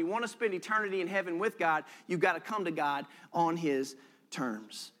God and you want to spend eternity in heaven with God, you've got to come to God on his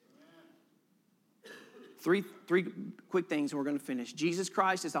terms. Three quick things and we're going to finish. Jesus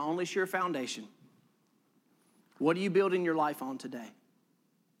Christ is the only sure foundation. What are you building your life on today?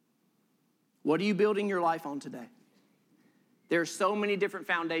 What are you building your life on today? There are so many different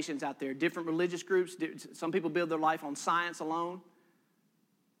foundations out there, different religious groups. Some people build their life on science alone.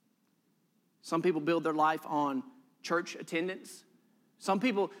 Some people build their life on church attendance. Some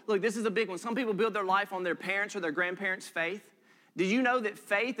people, look, this is a big one. Some people build their life on their parents' or their grandparents' faith. Did you know that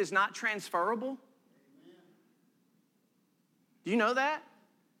faith is not transferable? Do you know that?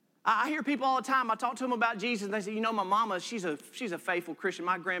 I hear people all the time, I talk to them about Jesus, and they say, you know, my mama, she's a faithful Christian.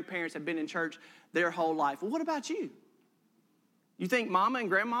 My grandparents have been in church their whole life. Well, what about you? You think mama and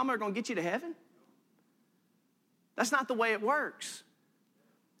grandmama are going to get you to heaven? That's not the way it works.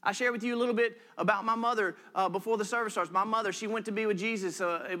 I shared with you a little bit about my mother before the service starts. My mother, she went to be with Jesus.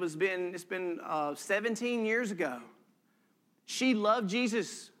 It's been 17 years ago. She loved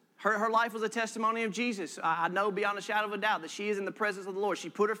Jesus. Her life was a testimony of Jesus. I know beyond a shadow of a doubt that she is in the presence of the Lord. She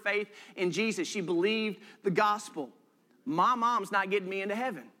put her faith in Jesus. She believed the gospel. My mom's not getting me into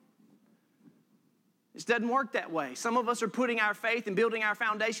heaven. It doesn't work that way. Some of us are putting our faith and building our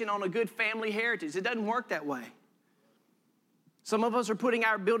foundation on a good family heritage. It doesn't work that way. Some of us are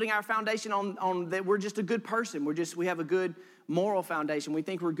building our foundation on that we're just a good person. We have a good moral foundation. We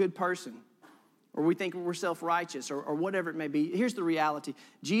think we're a good person. or we think we're self-righteous, or whatever it may be. Here's the reality.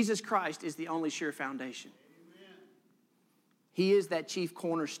 Jesus Christ is the only sure foundation. Amen. He is that chief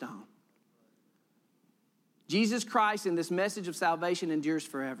cornerstone. Jesus Christ and this message of salvation endures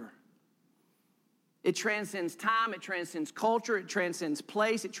forever. It transcends time, it transcends culture, it transcends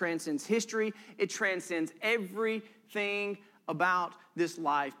place, it transcends history, it transcends everything about this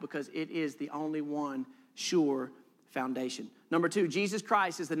life because it is the only one sure foundation. Number 2, Jesus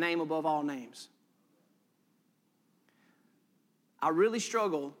Christ is the name above all names. I really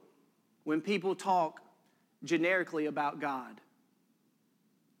struggle when people talk generically about God.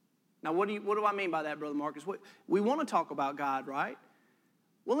 Now, what do I mean by that, Brother Marcus? We want to talk about God, right?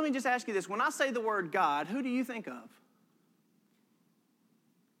 Well, let me just ask you this. When I say the word God, who do you think of?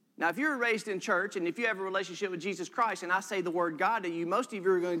 Now, if you're raised in church and if you have a relationship with Jesus Christ and I say the word God to you, most of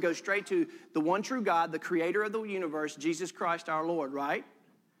you are going to go straight to the one true God, the creator of the universe, Jesus Christ our Lord, right?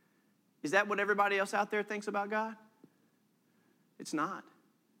 Is that what everybody else out there thinks about God? It's not.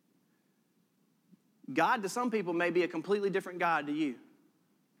 God to some people may be a completely different God to you.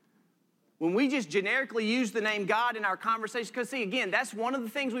 When we just generically use the name God in our conversation, because see, again, that's one of the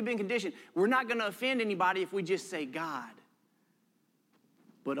things we've been conditioned. We're not going to offend anybody if we just say God.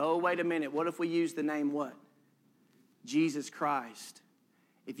 But oh, wait a minute, what if we use the name what? Jesus Christ.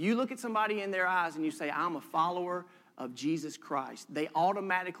 If you look at somebody in their eyes and you say, I'm a follower of Jesus Christ, they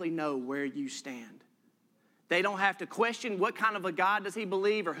automatically know where you stand. They don't have to question what kind of a God does he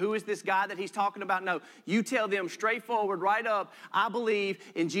believe or who is this guy that he's talking about. No, you tell them straightforward, right up, I believe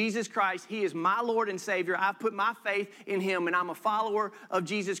in Jesus Christ. He is my Lord and Savior. I've put my faith in him and I'm a follower of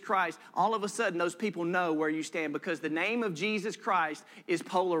Jesus Christ. All of a sudden, those people know where you stand because the name of Jesus Christ is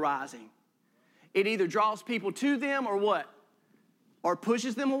polarizing. It either draws people to them or what? Or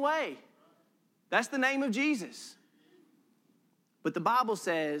pushes them away. That's the name of Jesus. But the Bible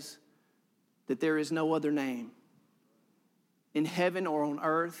says that there is no other name in heaven or on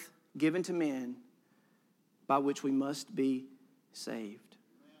earth given to men by which we must be saved.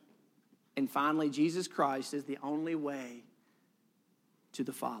 And finally, Jesus Christ is the only way to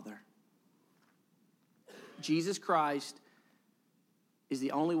the Father. Jesus Christ is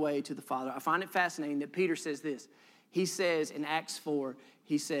the only way to the Father. I find it fascinating that Peter says this. He says in Acts 4,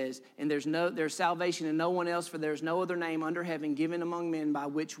 he says, and there's salvation in no one else, for there's no other name under heaven given among men by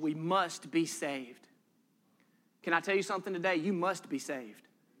which we must be saved. Can I tell you something today? You must be saved.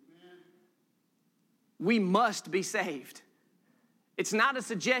 Amen. We must be saved. It's not a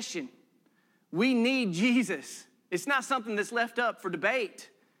suggestion. We need Jesus. It's not something that's left up for debate.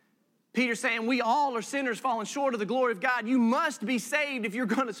 Peter's saying we all are sinners falling short of the glory of God. You must be saved if you're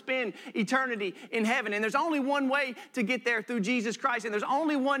going to spend eternity in heaven. And there's only one way to get there through Jesus Christ. And there's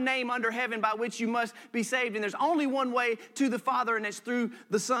only one name under heaven by which you must be saved. And there's only one way to the Father, and it's through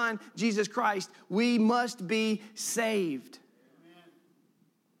the Son, Jesus Christ. We must be saved. Amen.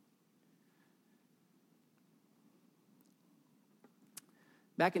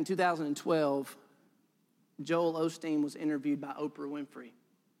 Back in 2012, Joel Osteen was interviewed by Oprah Winfrey.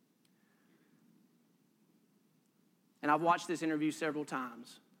 And I've watched this interview several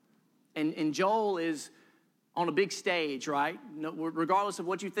times. And Joel is on a big stage, right? No, regardless of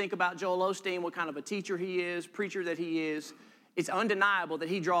what you think about Joel Osteen, what kind of a teacher he is, preacher that he is, it's undeniable that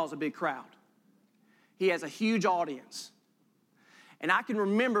he draws a big crowd. He has a huge audience. And I can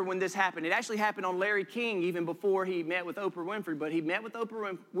remember when this happened. It actually happened on Larry King even before he met with Oprah Winfrey. But he met with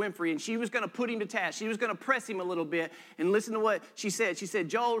Oprah Winfrey, and she was going to put him to task. She was going to press him a little bit. And listen to what she said. She said,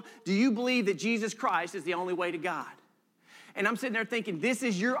 Joel, do you believe that Jesus Christ is the only way to God? And I'm sitting there thinking, this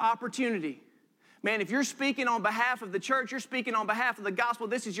is your opportunity. Man, if you're speaking on behalf of the church, you're speaking on behalf of the gospel,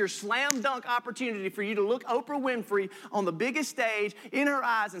 this is your slam dunk opportunity for you to look Oprah Winfrey on the biggest stage in her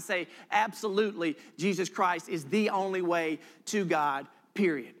eyes and say, absolutely, Jesus Christ is the only way to God,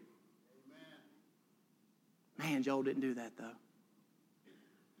 period. Amen. Man, Joel didn't do that, though.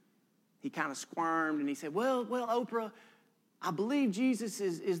 He kind of squirmed and he said, well, Oprah, I believe Jesus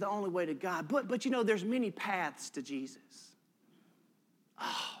is the only way to God. But you know, there's many paths to Jesus.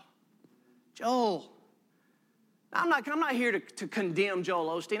 Oh, Joel. I'm not here to condemn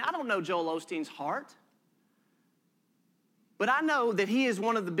Joel Osteen. I don't know Joel Osteen's heart. But I know that he is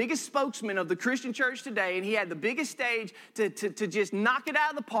one of the biggest spokesmen of the Christian church today, and he had the biggest stage to just knock it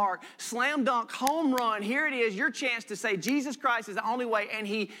out of the park, slam dunk, home run. Here it is, your chance to say Jesus Christ is the only way, and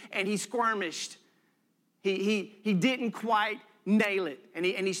he squirmished. He didn't quite nail it, and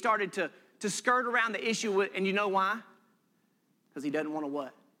he started to skirt around the issue, and you know why? Because he doesn't want to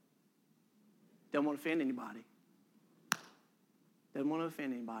what? Doesn't want to offend anybody. Doesn't want to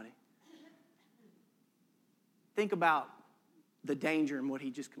offend anybody. Think about the danger in what he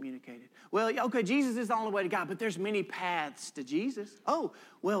just communicated. Well, okay, Jesus is the only way to God, but there's many paths to Jesus. Oh,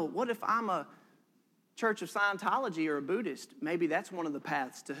 well, what if I'm a Church of Scientology or a Buddhist? Maybe that's one of the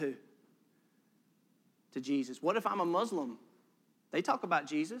paths to who? To Jesus. What if I'm a Muslim? They talk about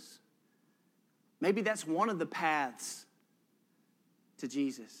Jesus. Maybe that's one of the paths to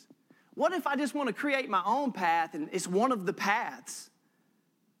Jesus. What if I just want to create my own path and it's one of the paths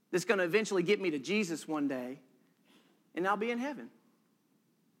that's going to eventually get me to Jesus one day and I'll be in heaven?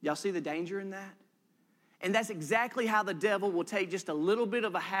 Y'all see the danger in that? And that's exactly how the devil will take just a little bit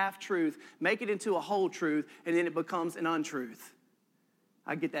of a half-truth, make it into a whole truth, and then it becomes an untruth.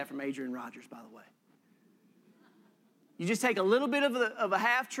 I get that from Adrian Rogers, by the way. You just take a little bit of a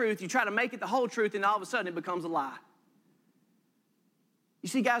half-truth, you try to make it the whole truth, and all of a sudden it becomes a lie. You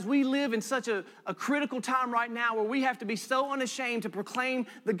see, guys, we live in such a critical time right now where we have to be so unashamed to proclaim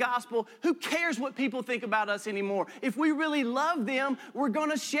the gospel. Who cares what people think about us anymore? If we really love them, we're going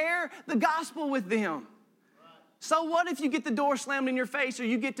to share the gospel with them. So what if you get the door slammed in your face, or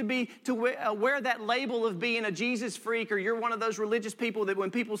you get to wear that label of being a Jesus freak, or you're one of those religious people that when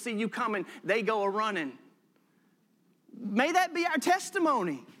people see you coming, they go a-running? May that be our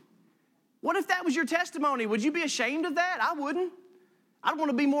testimony. What if that was your testimony? Would you be ashamed of that? I wouldn't. I'd want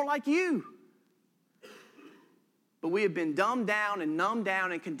to be more like you. But we have been dumbed down and numbed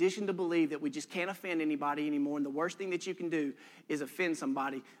down and conditioned to believe that we just can't offend anybody anymore. And the worst thing that you can do is offend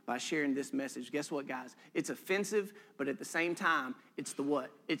somebody by sharing this message. Guess what, guys? It's offensive, but at the same time, it's the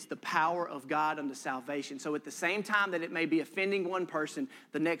what? It's the power of God unto salvation. So at the same time that it may be offending one person,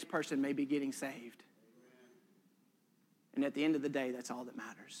 the next person may be getting saved. And at the end of the day, that's all that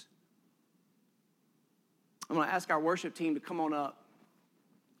matters. I'm going to ask our worship team to come on up.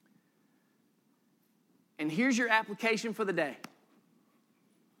 And here's your application for the day.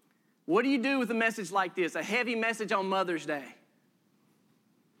 What do you do with a message like this, a heavy message on Mother's Day?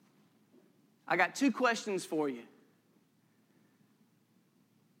 I got 2 questions for you.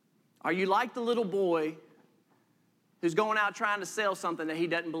 Are you like the little boy who's going out trying to sell something that he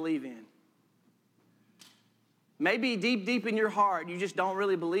doesn't believe in? Maybe deep, deep in your heart, you just don't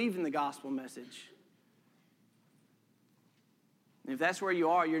really believe in the gospel message. And if that's where you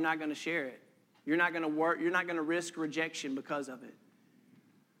are, you're not going to share it. You're not going to work. You're not going to risk rejection because of it.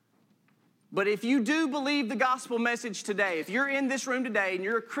 But if you do believe the gospel message today, if you're in this room today and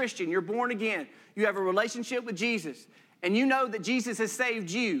you're a Christian, you're born again, you have a relationship with Jesus, and you know that Jesus has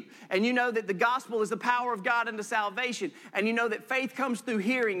saved you, and you know that the gospel is the power of God unto salvation, and you know that faith comes through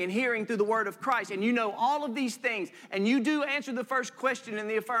hearing, and hearing through the word of Christ, and you know all of these things, and you do answer the first question in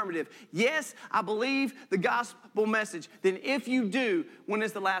the affirmative, yes, I believe the gospel message, then if you do, when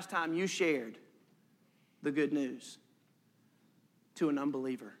is the last time you shared the good news to an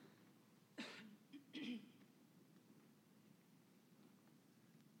unbeliever?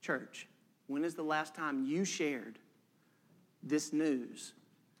 Church, when is the last time you shared this news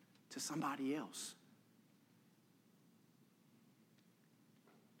to somebody else?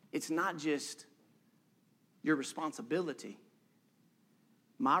 It's not just your responsibility,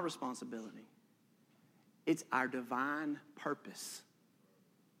 my responsibility. It's our divine purpose.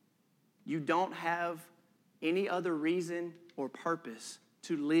 You don't have any other reason or purpose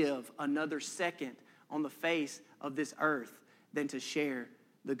to live another second on the face of this earth than to share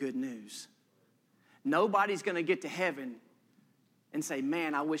the good news. Nobody's going to get to heaven and say,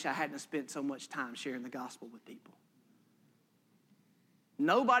 man, I wish I hadn't spent so much time sharing the gospel with people.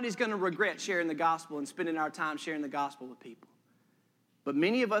 Nobody's going to regret sharing the gospel and spending our time sharing the gospel with people. But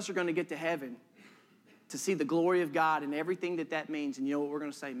many of us are going to get to heaven to see the glory of God and everything that means. And you know what we're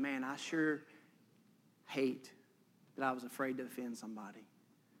going to say? Man, I sure hate that I was afraid to offend somebody.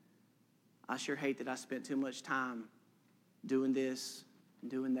 I sure hate that I spent too much time doing this and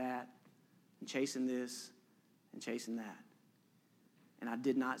doing that and chasing this and chasing that. And I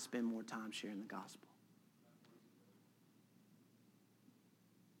did not spend more time sharing the gospel.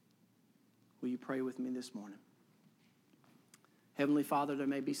 Will you pray with me this morning? Heavenly Father, there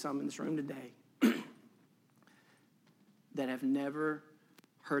may be some in this room today that have never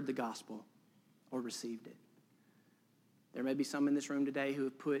heard the gospel or received it. There may be some in this room today who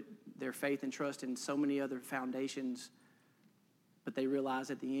have put their faith and trust in so many other foundations, but they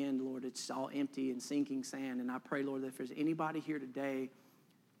realize at the end, Lord, it's all empty and sinking sand. And I pray, Lord, that if there's anybody here today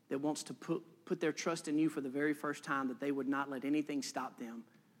that wants to put their trust in you for the very first time, that they would not let anything stop them,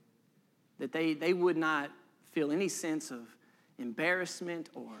 that they would not feel any sense of embarrassment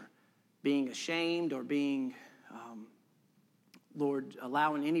or being ashamed or being, Lord,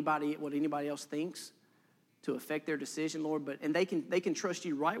 allowing what anybody else thinks, to affect their decision, Lord. And they can trust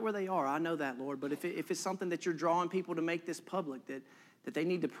you right where they are. I know that, Lord. But if it's something that you're drawing people to make this public, that they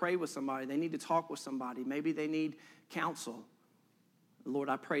need to pray with somebody, they need to talk with somebody, maybe they need counsel, Lord,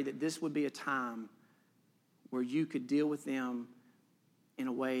 I pray that this would be a time where you could deal with them in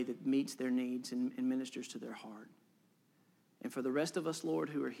a way that meets their needs and ministers to their heart. And for the rest of us, Lord,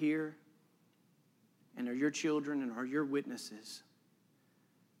 who are here and are your children and are your witnesses,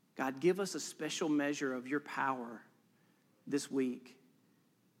 God, give us a special measure of your power this week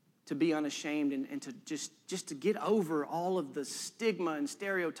to be unashamed and to just to get over all of the stigma and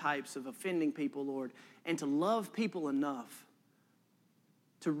stereotypes of offending people, Lord, and to love people enough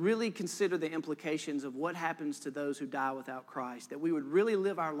to really consider the implications of what happens to those who die without Christ, that we would really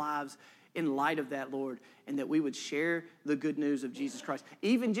live our lives in light of that, Lord, and that we would share the good news of Jesus Christ,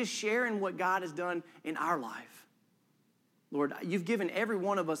 even just sharing what God has done in our life. Lord, you've given every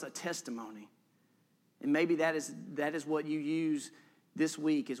one of us a testimony, and maybe that is what you use this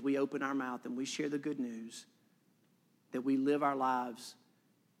week as we open our mouth and we share the good news, that we live our lives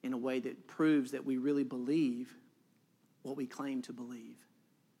in a way that proves that we really believe what we claim to believe.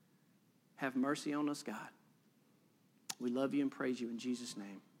 Have mercy on us, God. We love you and praise you in Jesus'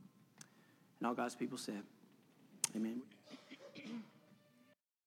 name. And all God's people said, amen.